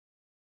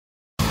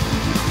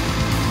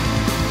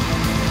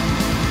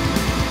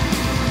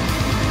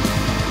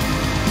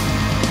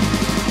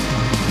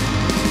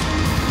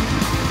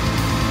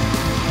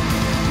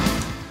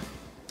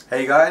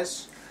Hey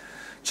guys,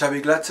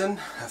 Chubby Glutton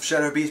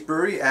of Beast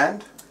Brewery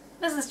and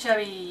this is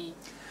Chubby.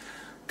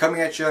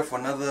 Coming at you for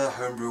another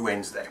Homebrew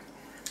Wednesday.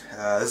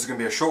 This is going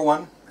to be a short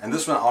one, and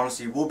this one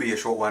honestly will be a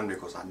short one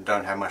because I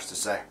don't have much to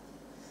say.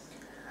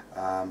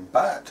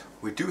 But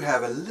we do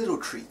have a little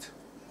treat,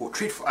 or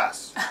treat for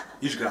us.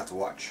 You're just going to have to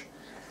watch.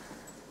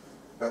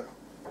 But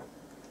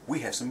we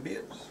have some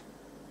beers.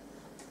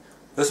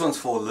 This one's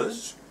for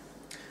Liz,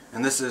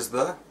 and this is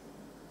the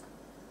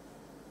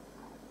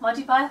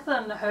Monty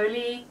Python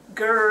Holy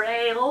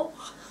Grail.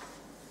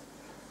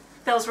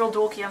 That was real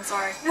dorky, I'm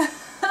sorry.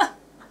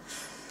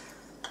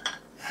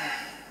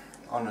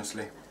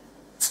 Honestly.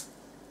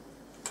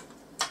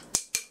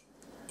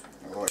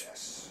 Oh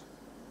yes.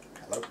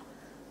 Hello.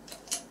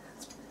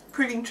 It's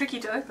proving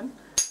tricky to open.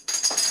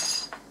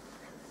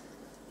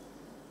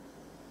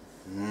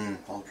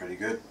 Smells pretty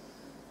good.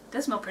 It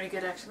does smell pretty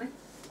good actually.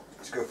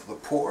 Let's go for the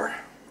pour.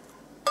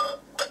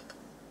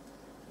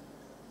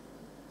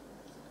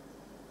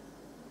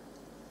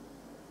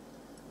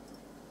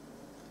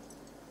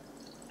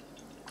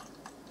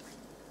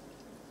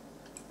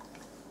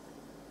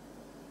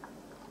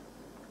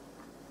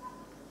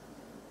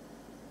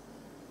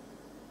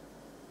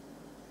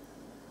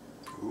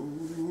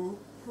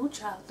 Ooh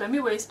child, don't be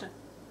wasting.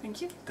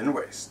 Thank you. Didn't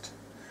waste.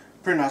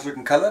 Pretty nice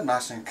looking colour,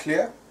 nice and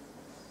clear.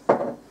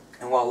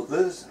 And while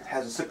Liz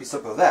has a sippy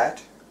sip of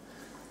that,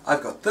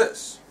 I've got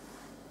this.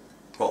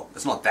 Well,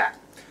 it's not that.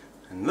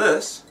 And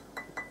this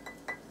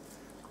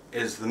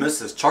is the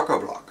Mrs. Choco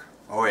Block.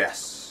 Oh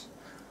yes.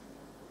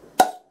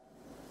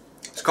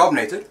 It's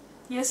carbonated.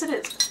 Yes it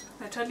is.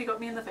 That totally got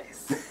me in the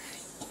face.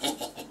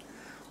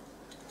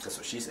 That's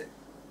what she said.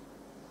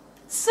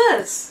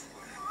 Sis!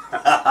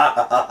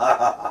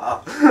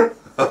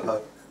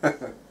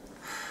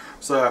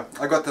 So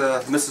I got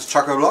the Mrs.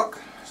 Choco Block,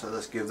 so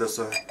let's give this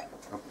a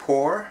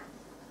pour.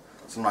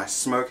 Some nice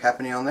smoke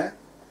happening on there.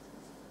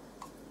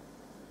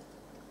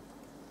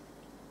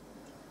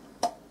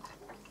 It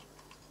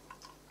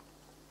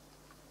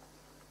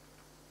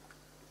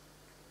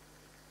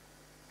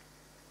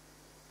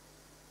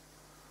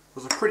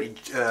was a pretty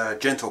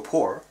gentle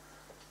pour,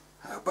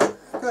 but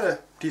got a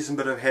decent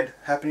bit of head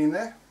happening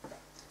there.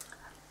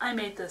 I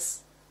made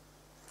this.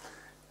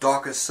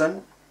 Darkest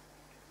Sin.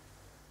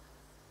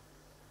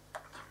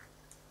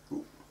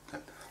 Ooh.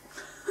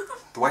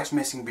 The wife's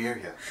messing beer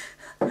here.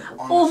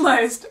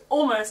 Honestly.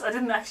 Almost. I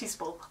didn't actually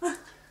spill.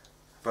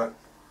 But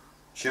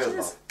cheers,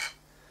 love.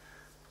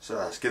 So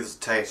let's give this a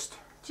taste.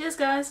 Cheers,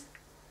 guys.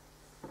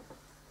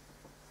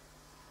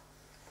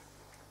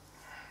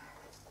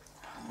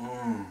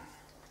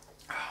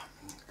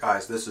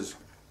 Guys, this is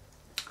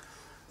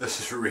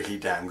really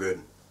damn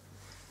good.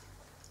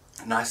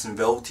 Nice and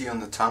velvety on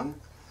the tongue.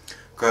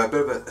 Got a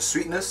bit of a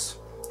sweetness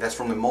that's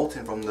from the malt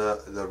and from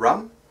the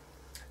rum,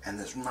 and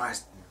this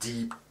nice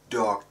deep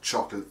dark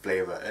chocolate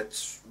flavour.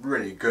 It's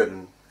really good,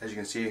 and as you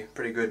can see,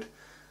 pretty good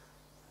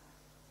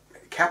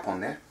cap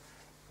on there.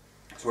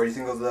 So what do you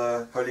think of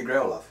the Holy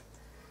Grail, love?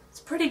 It's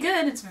pretty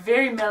good. It's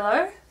very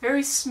mellow,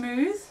 very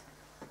smooth.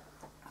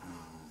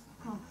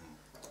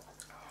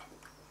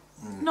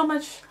 Not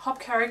much hop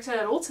character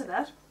at all to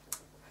that.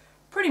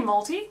 Pretty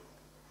malty.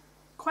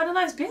 Quite a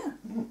nice beer.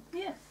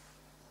 Yeah.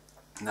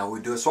 Now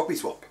we do a swappy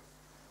swap.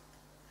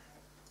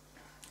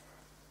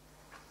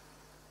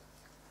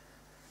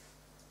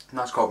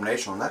 Nice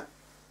carbonation on that.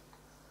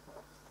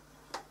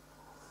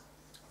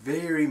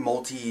 Very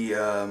malty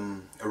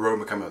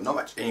aroma coming out. Not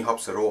much any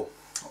hops at all.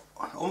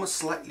 Almost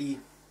slightly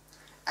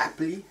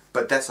appley,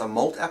 but that's a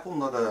malt apple,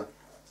 not a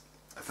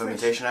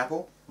fermentation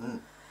apple.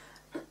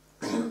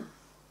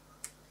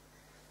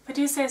 If I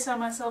do say so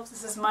myself,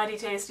 this is mighty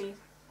tasty.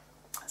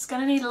 It's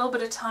going to need a little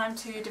bit of time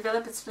to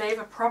develop its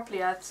flavour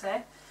properly, I'd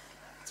say.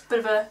 It's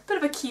a bit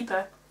of a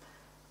keeper,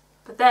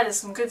 but that is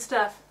some good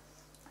stuff.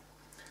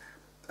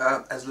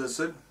 As Liz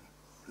said,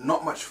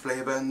 not much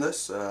flavour in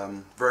this.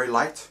 Very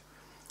light.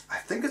 I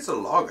think it's a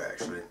lager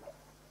actually.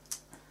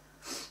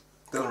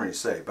 Doesn't really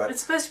say, but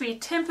it's supposed to be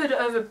tempered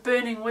over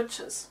burning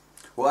witches.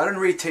 Well, I don't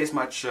really taste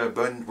much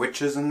burnt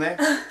witches in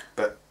there,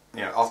 but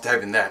you know, after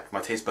having that,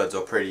 my taste buds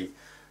are pretty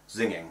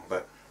zinging.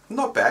 But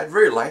not bad.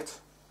 Very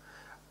light.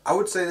 I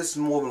would say this is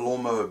more of a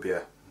lawnmower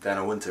beer than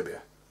a winter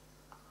beer.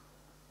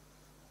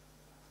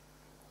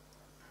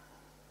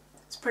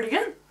 It's pretty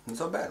good. It's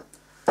not bad.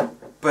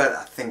 But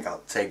I think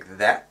I'll take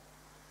that.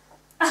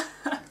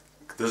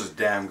 This is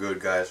damn good,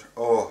 guys.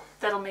 Oh.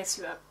 That'll mess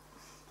you up.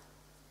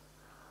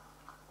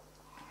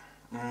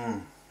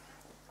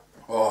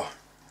 Oh.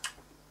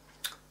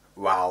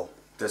 Wow.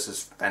 This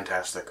is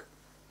fantastic.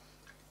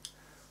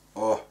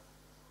 Oh.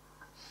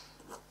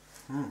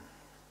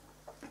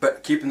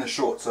 But keeping this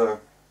short, so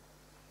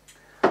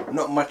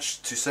not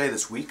much to say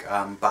this week,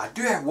 but I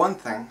do have one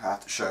thing I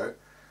have to show,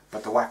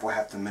 but the wife will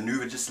have to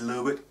maneuver just a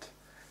little bit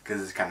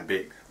because it's kind of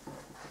big.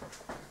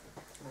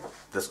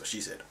 That's what she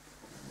said.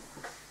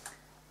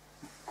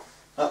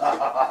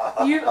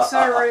 You are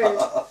so rude.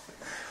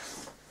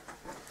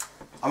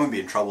 I'm going to be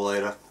in trouble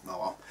later. Oh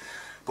well.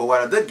 But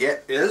what I did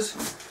get is,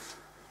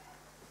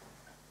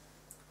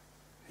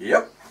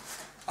 yep,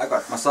 I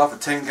got myself a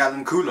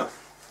 10-gallon cooler.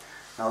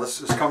 Now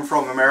this has come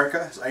from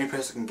America. It's the only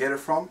place I can get it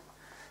from.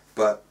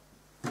 But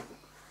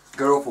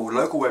go to a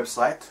local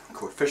website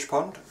called Fish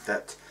Pond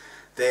that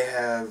they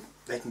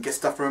can get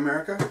stuff from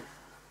America.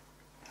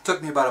 It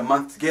took me about a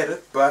month to get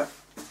it, but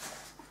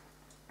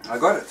I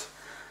got it.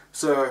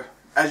 So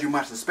as you might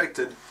have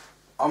suspected,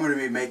 I'm going to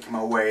be making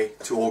my way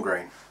to All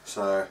Grain.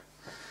 So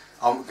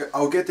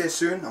I'll get there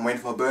soon. I'm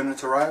waiting for my burner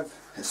to arrive.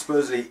 It's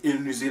supposedly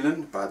in New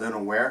Zealand, but I don't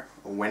know where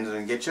or when it's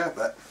going to get you.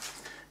 But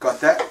got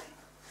that.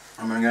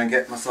 I'm going to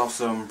get myself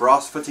some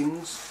brass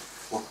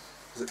fittings, or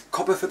is it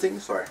copper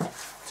fittings? Sorry,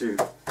 to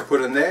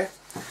put in there.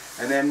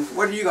 And then,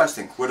 what do you guys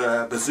think? Would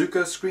a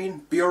bazooka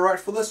screen be alright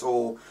for this,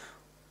 or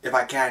if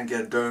I can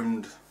get a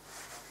domed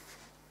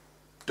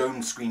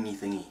screeny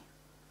thingy?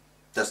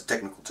 That's a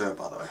technical term,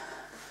 by the way.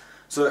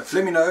 So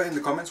let me know in the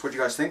comments what you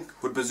guys think.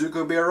 Would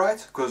bazooka be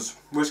alright? Because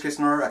worst case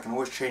scenario, I can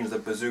always change the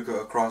bazooka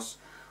across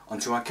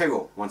onto my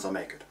kegel once I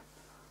make it.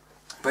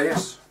 But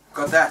yes,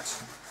 got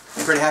that.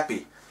 I'm pretty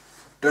happy.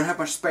 Don't have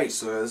much space,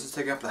 so this is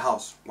taking up the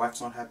house.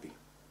 Wife's not happy.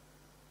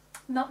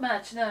 Not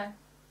much, no.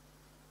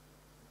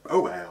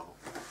 Oh well.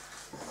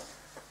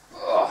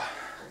 Ugh.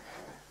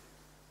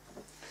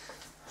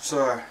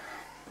 So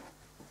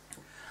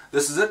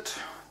this is it.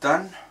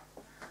 Done.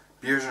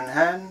 Beers in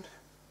hand.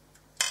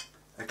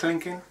 A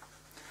clinking.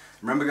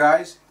 Remember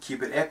guys,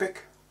 keep it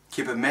epic,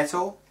 keep it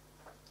metal.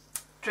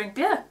 Drink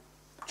beer.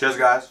 Cheers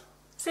guys.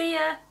 See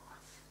ya.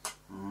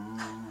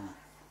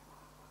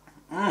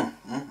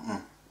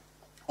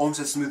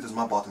 Almost as smooth as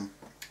my bottom.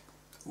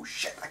 Oh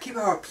shit, I keep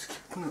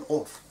putting it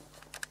off.